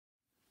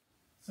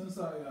Since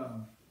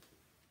I'm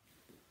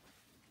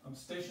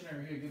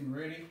stationary here getting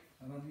ready,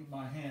 I don't need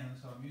my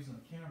hands, so I'm using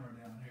a camera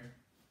down here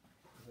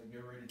as I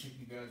get ready to take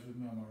you guys with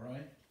me on my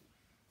ride.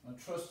 My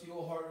trusty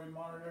old heart rate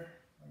monitor,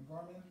 my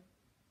Garmin.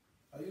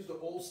 I used the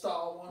old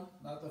style one,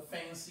 not the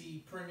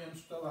fancy premium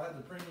stuff. I had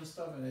the premium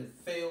stuff and it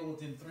failed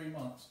within 3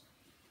 months.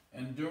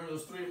 And during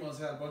those 3 months,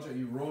 I had a bunch of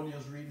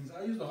erroneous readings.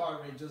 I use the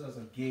heart rate just as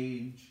a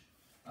gauge.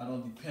 I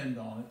don't depend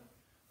on it.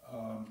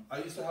 I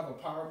used to have a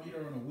power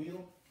meter on a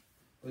wheel,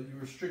 but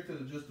you're restricted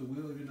to just the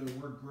wheel if it doesn't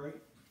work great.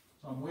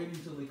 So I'm waiting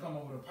until they come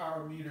up with a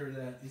power meter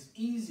that is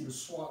easy to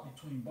swap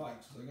between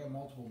bikes, because I got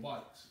multiple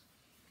bikes.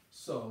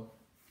 So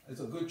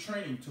it's a good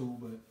training tool,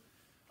 but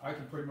I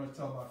can pretty much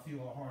tell if I feel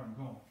how hard I'm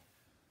going.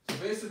 So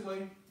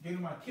basically,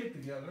 getting my kit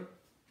together.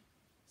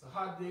 It's a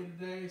hot day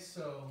today,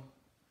 so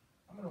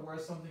I'm going to wear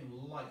something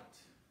light.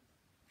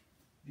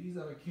 These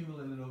I've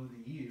accumulated over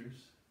the years.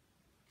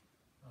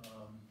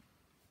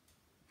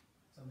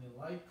 Something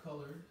light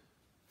colored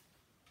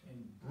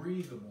and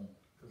breathable,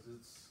 because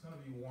it's going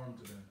to be warm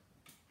today.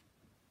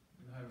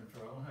 I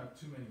don't have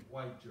too many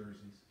white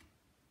jerseys.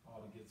 I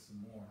ought to get some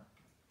more.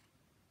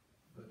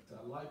 But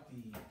I like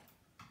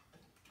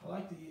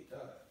the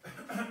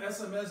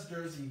SMS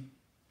jersey,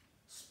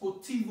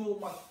 Sportivo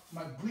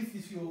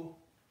Magnifico.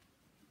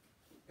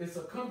 It's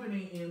a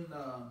company in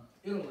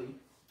Italy.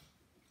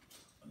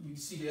 You can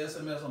see the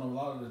SMS on a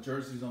lot of the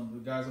jerseys on the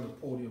guys on the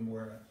podium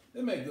wear it.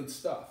 They make good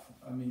stuff.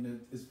 I mean,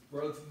 it's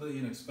relatively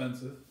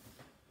inexpensive.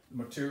 The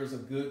materials are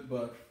good,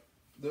 but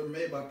they're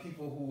made by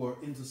people who are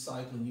into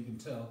cycling. You can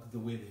tell the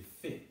way they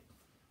fit.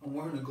 I'm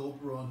wearing a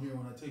GoPro on here.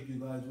 When I take you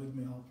guys with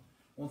me,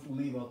 once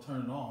we leave, I'll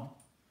turn it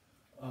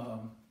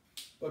on.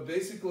 But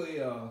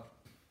basically,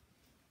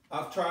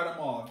 I've tried them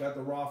all. I've got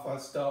the Rafa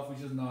stuff, which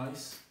is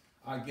nice.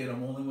 I get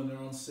them only when they're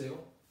on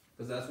sale,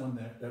 because that's when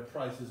their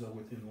prices are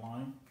within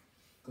line,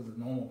 because the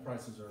normal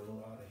prices are a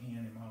little out of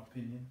hand, in my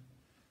opinion.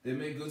 They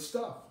make good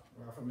stuff.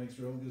 Rafa makes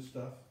really good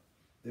stuff.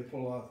 They put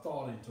a lot of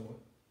thought into it.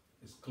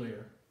 It's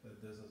clear that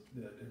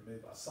they're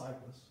made by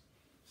cyclists.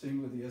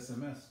 Same with the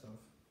SMS stuff.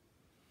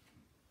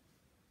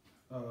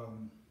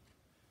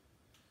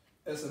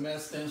 SMS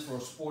stands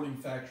for Sporting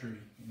Factory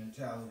in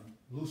Italian,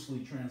 loosely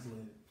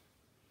translated.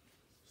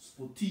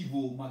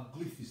 Sportivo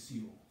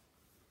Magnifico.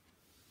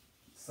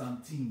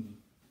 Santini.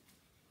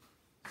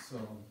 So,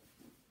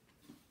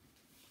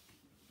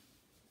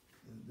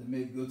 they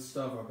make good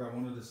stuff. I got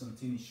one of the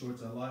Santini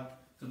shorts I like.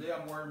 Today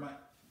I'm wearing my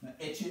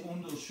Eche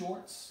Undo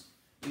shorts.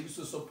 They used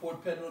to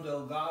support Pedro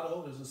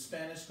Delgado. There's a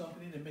Spanish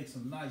company that makes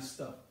some nice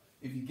stuff.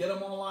 If you get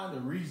them online,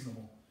 they're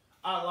reasonable.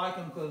 I like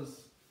them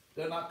because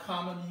they're not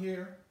common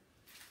here.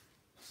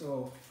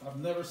 So I've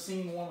never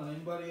seen one on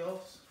anybody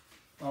else.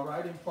 My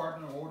riding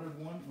partner ordered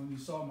one. When he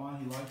saw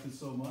mine, he liked it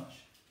so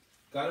much.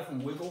 Got it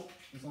from Wiggle.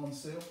 It's on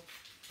sale.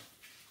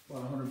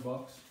 About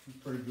 $100. It's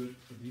pretty good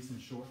for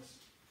decent shorts.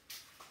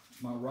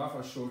 My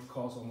Rafa shorts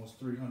cost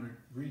almost $300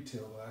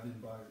 retail, but I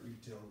didn't buy it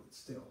retail, but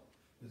still.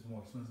 It's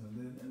more expensive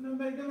than that. And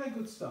they make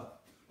good stuff.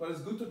 But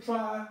it's good to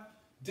try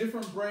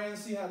different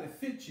brands, see how they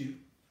fit you.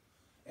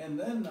 And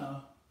then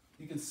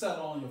you can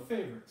settle on your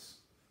favorites.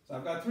 So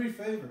I've got 3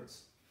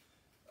 favorites.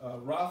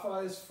 Rafa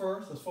is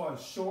first as far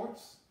as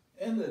shorts,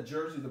 and the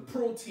jersey, the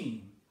Pro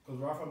Team, because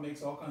Rafa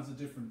makes all kinds of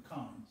different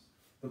kinds.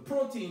 The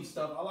Pro Team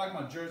stuff, I like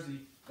my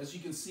jersey. As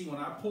you can see, when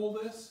I pull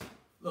this,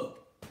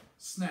 look,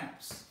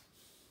 snaps.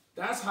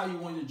 That's how you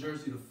want your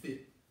jersey to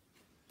fit.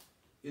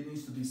 It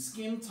needs to be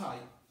skin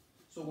tight.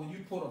 So when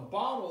you put a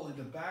bottle in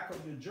the back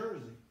of your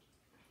jersey,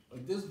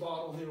 like this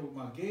bottle here with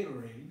my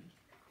Gatorade,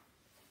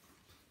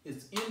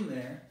 it's in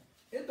there,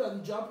 it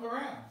doesn't jump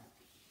around.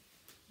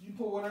 You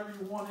put whatever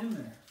you want in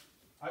there.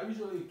 I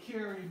usually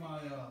carry my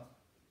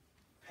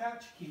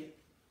patch kit.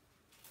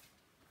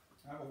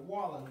 I have a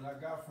wallet that I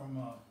got from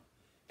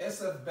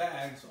SF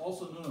Bags,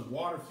 also known as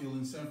Waterfield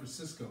in San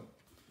Francisco.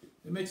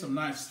 They make some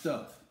nice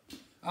stuff.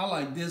 I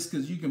like this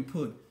because you can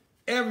put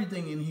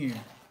everything in here.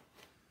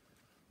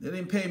 They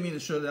didn't pay me to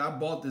show that I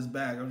bought this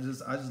bag.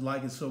 I just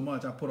like it so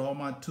much. I put all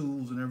my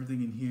tools and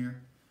everything in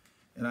here.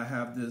 And I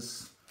have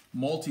this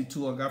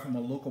multi-tool I got from a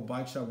local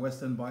bike shop,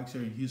 West End Bikes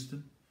here in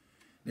Houston.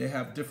 They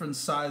have different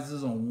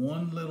sizes on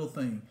one little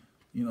thing.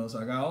 You know, so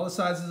I got all the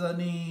sizes I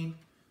need.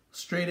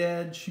 Straight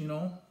edge, you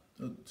know,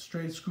 a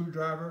straight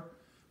screwdriver.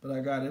 But I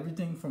got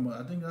everything from,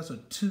 I think that's a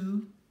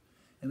 2.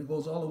 And it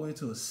goes all the way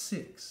to a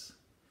 6.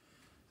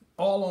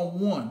 All on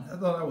one. I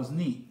thought that was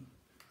neat.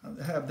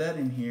 I have that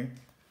in here.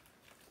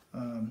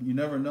 You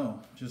never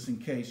know, just in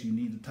case you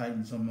need to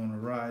tighten something on a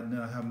ride. And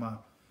then I have my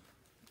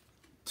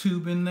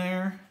tube in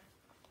there.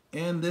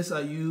 And this I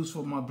use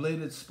for my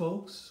bladed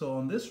spokes. So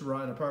on this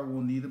ride, I probably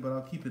won't need it, but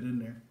I'll keep it in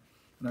there.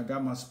 And I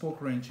got my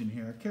spoke wrench in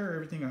here. I carry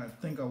everything I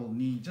think I will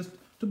need just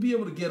to be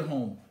able to get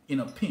home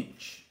in a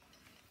pinch.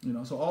 You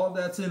know, so all of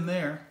that's in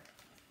there.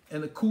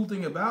 And the cool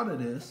thing about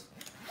it is,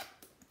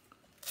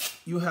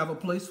 you have a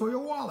place for your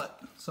wallet.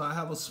 So I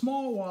have a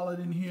small wallet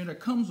in here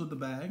that comes with the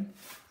bag.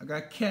 I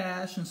got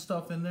cash and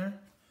stuff in there.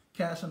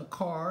 Cash and a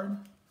card.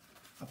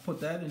 I put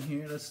that in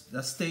here.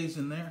 That stays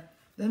in there.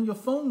 Then your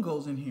phone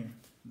goes in here.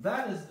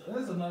 That's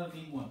another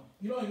neat one.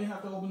 You don't even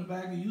have to open the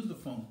bag to use the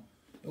phone.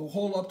 It will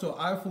hold up to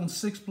an iPhone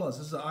 6 Plus.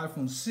 This is an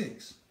iPhone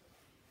 6.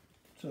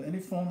 So any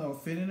phone that will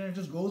fit in there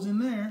just goes in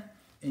there,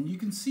 and you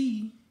can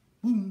see,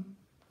 boom,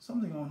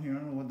 something on here. I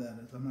don't know what that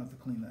is. I'm gonna have to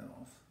clean that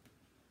off.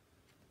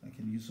 I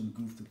can use some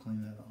goof to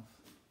clean that off.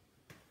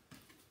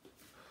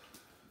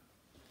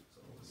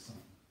 So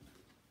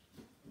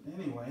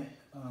anyway,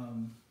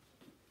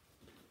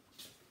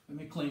 let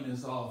me clean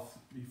this off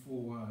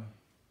before I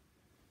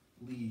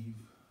leave.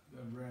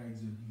 Got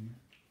rags in here.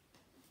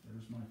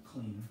 There's my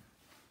cleaner.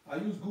 I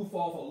use goof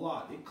off a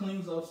lot. It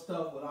cleans up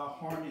stuff without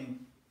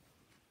harming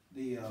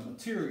the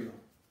material.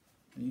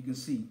 And you can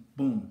see,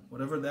 boom,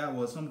 whatever that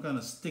was, some kind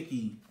of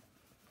sticky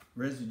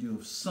residue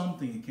of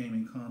something it came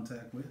in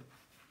contact with.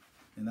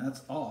 And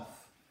that's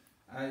off.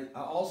 I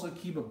also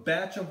keep a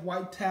batch of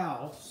white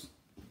towels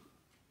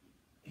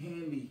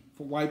handy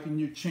for wiping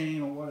your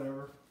chain or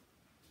whatever.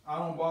 I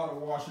don't bother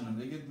washing them.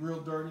 They get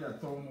real dirty, I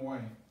throw them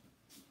away.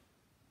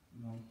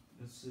 You know,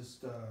 it's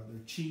just, they're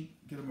cheap.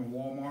 Get them in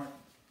Walmart,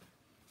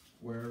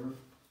 wherever.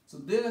 So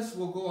this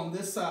will go on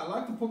this side. I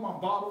like to put my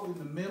bottle in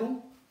the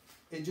middle.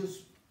 It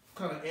just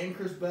kind of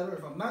anchors better.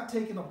 If I'm not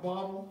taking a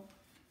bottle,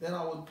 then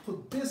I would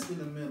put this in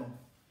the middle.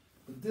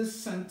 But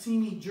this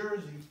Santini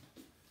jersey,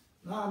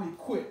 now I'm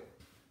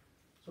equipped.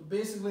 So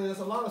basically there's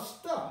a lot of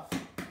stuff,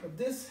 but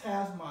this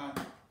has my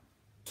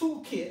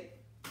toolkit.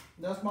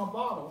 That's my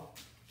bottle.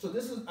 So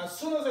this is, as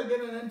soon as I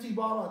get an empty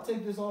bottle, I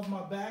take this off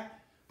my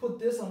back, put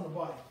this on the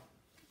bike.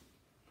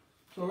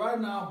 So right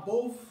now,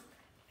 both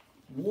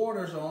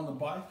waters are on the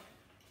bike.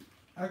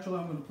 Actually,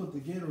 I'm going to put the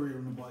Gatorade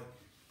on the bike.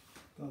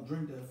 I'll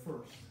drink that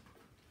first.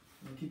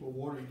 I'm going to keep a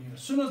water in here.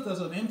 As soon as there's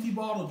an empty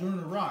bottle during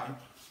the ride,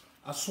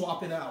 I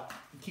swap it out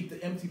and keep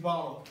the empty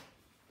bottle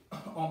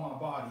on my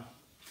body.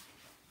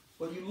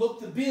 But you look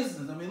the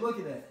business. I mean, look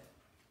at that.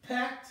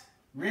 Packed,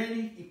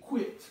 ready,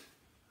 equipped.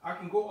 I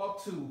can go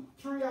up to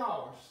 3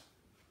 hours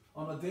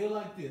on a day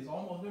like this,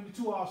 almost maybe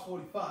 2 hours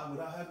 45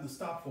 without having to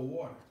stop for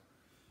water.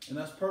 And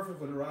that's perfect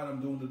for the ride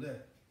I'm doing today.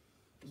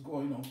 It's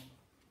going, you know, it's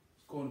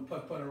going to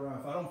putt around.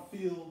 If I don't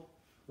feel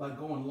like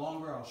going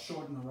longer, I'll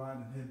shorten the ride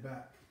and head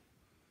back.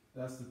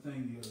 That's the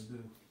thing you gotta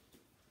do.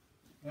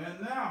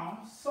 And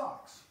now,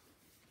 socks.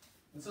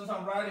 And since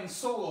I'm riding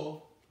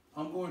solo,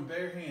 I'm going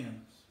bare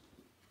hands.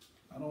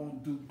 I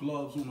don't do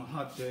gloves on a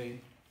hot day.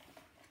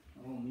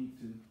 I don't need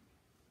to.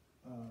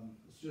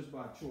 It's just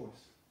by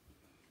choice.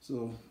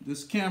 So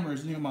this camera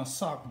is near my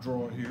sock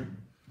drawer here.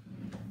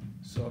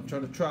 So I'm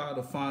trying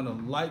to find a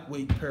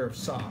lightweight pair of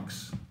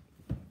socks.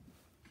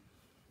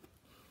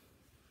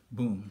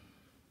 Boom.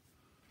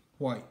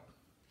 White.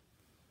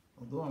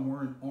 Although I'm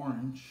wearing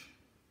orange,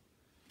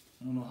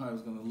 I don't know how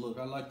it's gonna look.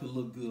 I like to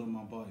look good on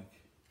my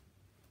bike.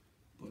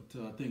 But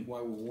I think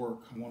white will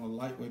work. I want a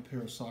lightweight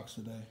pair of socks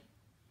today.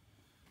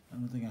 I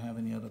don't think I have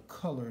any other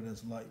color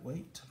that's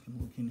lightweight. I can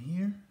look in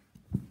here.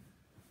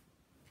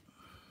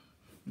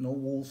 No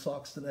wool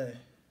socks today.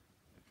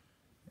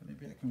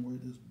 Maybe I can wear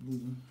this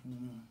blue. I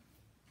don't know.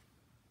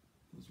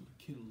 Goes with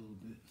the kit a little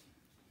bit.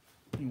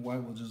 I think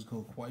white will just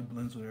go. White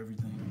blends with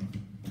everything.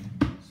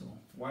 So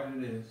white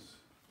it is.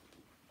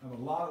 I have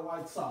a lot of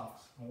white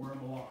socks. I wear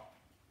them a lot.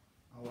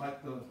 I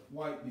like the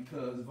white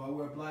because if I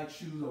wear black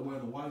shoes, I wear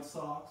the white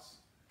socks.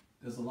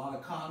 There's a lot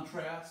of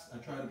contrast. I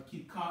try to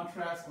keep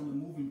contrast on the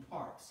moving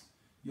parts.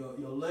 Your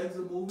legs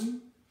are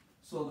moving,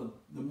 so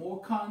the more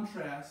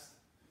contrast,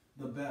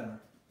 the better.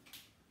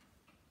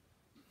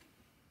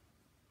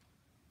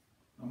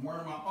 I'm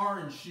wearing my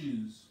orange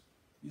shoes.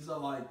 These are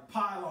like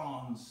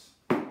pylons.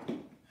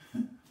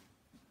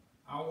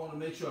 I want to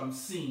make sure I'm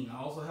seen.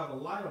 I also have a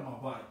light on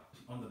my bike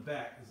on the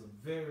back. It's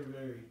a very,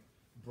 very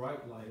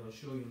bright light. I'll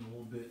show you in a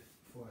little bit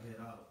before I head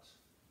out.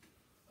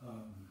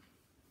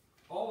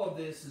 All of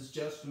this is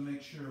just to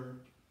make sure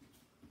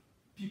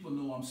people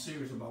know I'm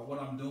serious about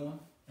what I'm doing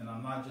and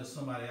I'm not just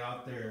somebody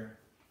out there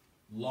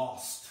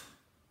lost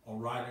or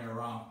riding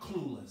around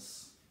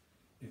clueless.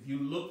 If you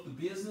look the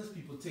business,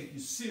 people take you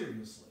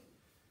seriously.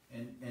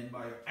 And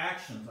by your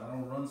actions, I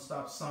don't run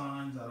stop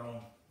signs, I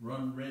don't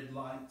run red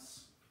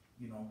lights,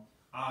 you know.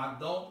 I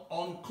don't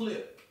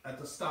unclip at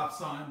the stop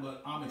sign,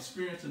 but I'm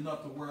experienced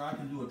enough to where I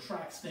can do a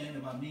track stand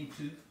if I need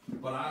to.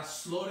 But I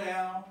slow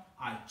down,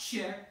 I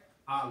check,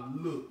 I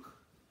look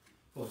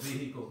for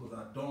vehicles because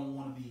I don't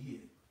want to be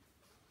hit.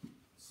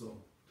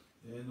 So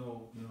there's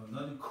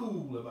nothing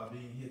cool about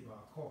being hit by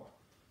a car.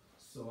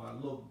 So I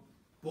look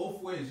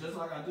both ways, just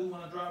like I do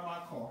when I drive my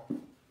car.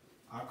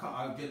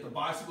 I get the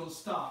bicycle to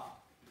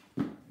stop,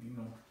 you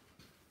know,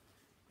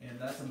 and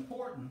that's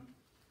important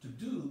to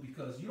do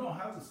because you don't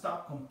have to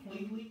stop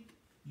completely.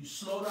 You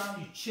slow down,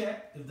 you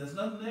check. If there's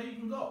nothing there, you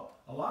can go.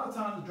 A lot of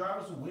times the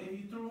drivers will wave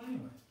you through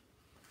anyway.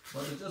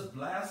 But to just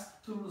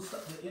blast through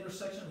the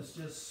intersection is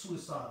just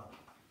suicidal.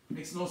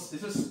 It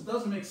just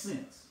doesn't make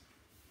sense.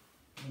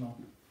 You know,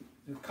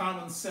 the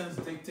common sense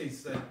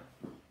dictates that.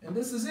 And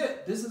this is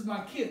it. This is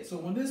my kit. So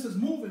when this is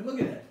moving, look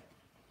at that.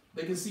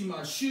 They can see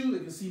my shoe, they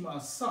can see my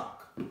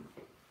sock.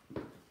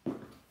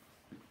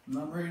 And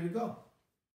I'm ready to go.